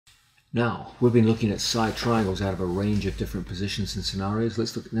Now, we've been looking at side triangles out of a range of different positions and scenarios.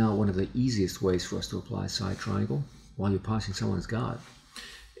 Let's look at now one of the easiest ways for us to apply a side triangle while you're passing someone's guard.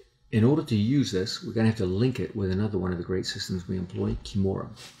 In order to use this, we're going to have to link it with another one of the great systems we employ, Kimura.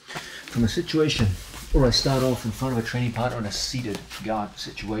 From a situation where I start off in front of a training partner in a seated guard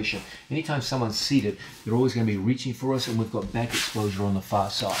situation, anytime someone's seated, they're always going to be reaching for us, and we've got back exposure on the far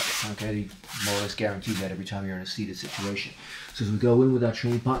side. Okay, you more or less guarantee that every time you're in a seated situation. So as we go in with our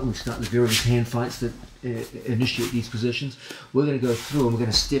training partner, we start the various hand fights that initiate these positions. We're going to go through and we're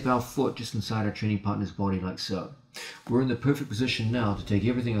going to step our foot just inside our training partner's body like so. We're in the perfect position now to take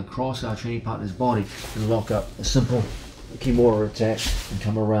everything across our training partner's body and lock up a simple Kimura attack and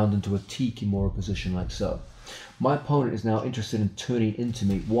come around into a T Kimura position like so. My opponent is now interested in turning into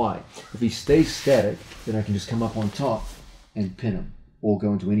me. Why? If he stays static, then I can just come up on top and pin him, or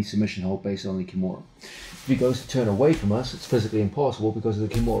go into any submission hold based on the Kimura. If he goes to turn away from us, it's physically impossible because of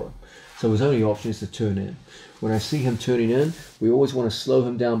the Kimura. So his only option is to turn in. When I see him turning in, we always want to slow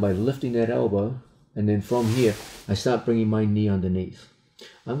him down by lifting that elbow, and then from here, I start bringing my knee underneath.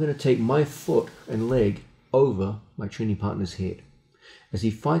 I'm going to take my foot and leg over my training partner's head. As he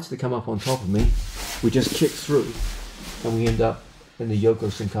fights to come up on top of me, we just kick through, and we end up in the Yoko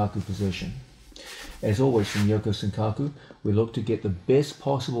Senkaku position. As always from Yoko Senkaku, we look to get the best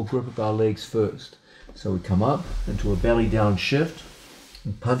possible grip of our legs first. So we come up into a belly down shift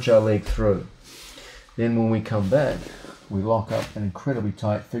and punch our leg through. Then when we come back, we lock up an incredibly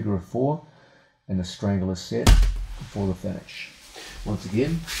tight figure of four and the strangler set for the finish. Once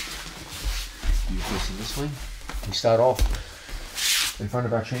again, you're facing this way. We start off in front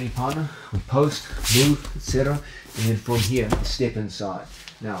of our training partner, we post, move, etc. And then from here, we step inside.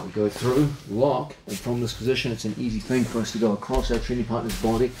 Now we go through, lock, and from this position, it's an easy thing for us to go across our training partner's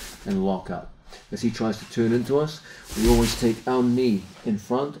body and lock up. As he tries to turn into us, we always take our knee in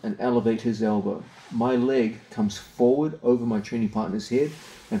front and elevate his elbow. My leg comes forward over my training partner's head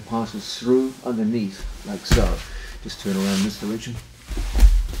and passes through underneath, like so. Just turn around in this direction.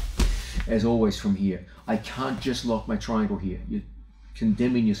 As always from here, I can't just lock my triangle here. You're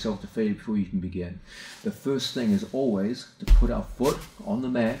condemning yourself to failure before you can begin. The first thing is always to put our foot on the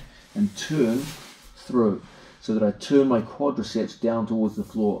mat and turn through, so that I turn my quadriceps down towards the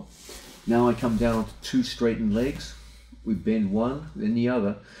floor. Now I come down onto two straightened legs, we bend one, then the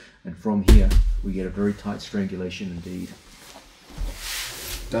other, and from here we get a very tight strangulation indeed.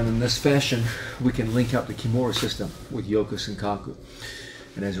 Done in this fashion, we can link up the Kimura system with Yoko Senkaku,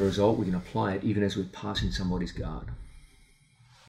 and as a result we can apply it even as we're passing somebody's guard.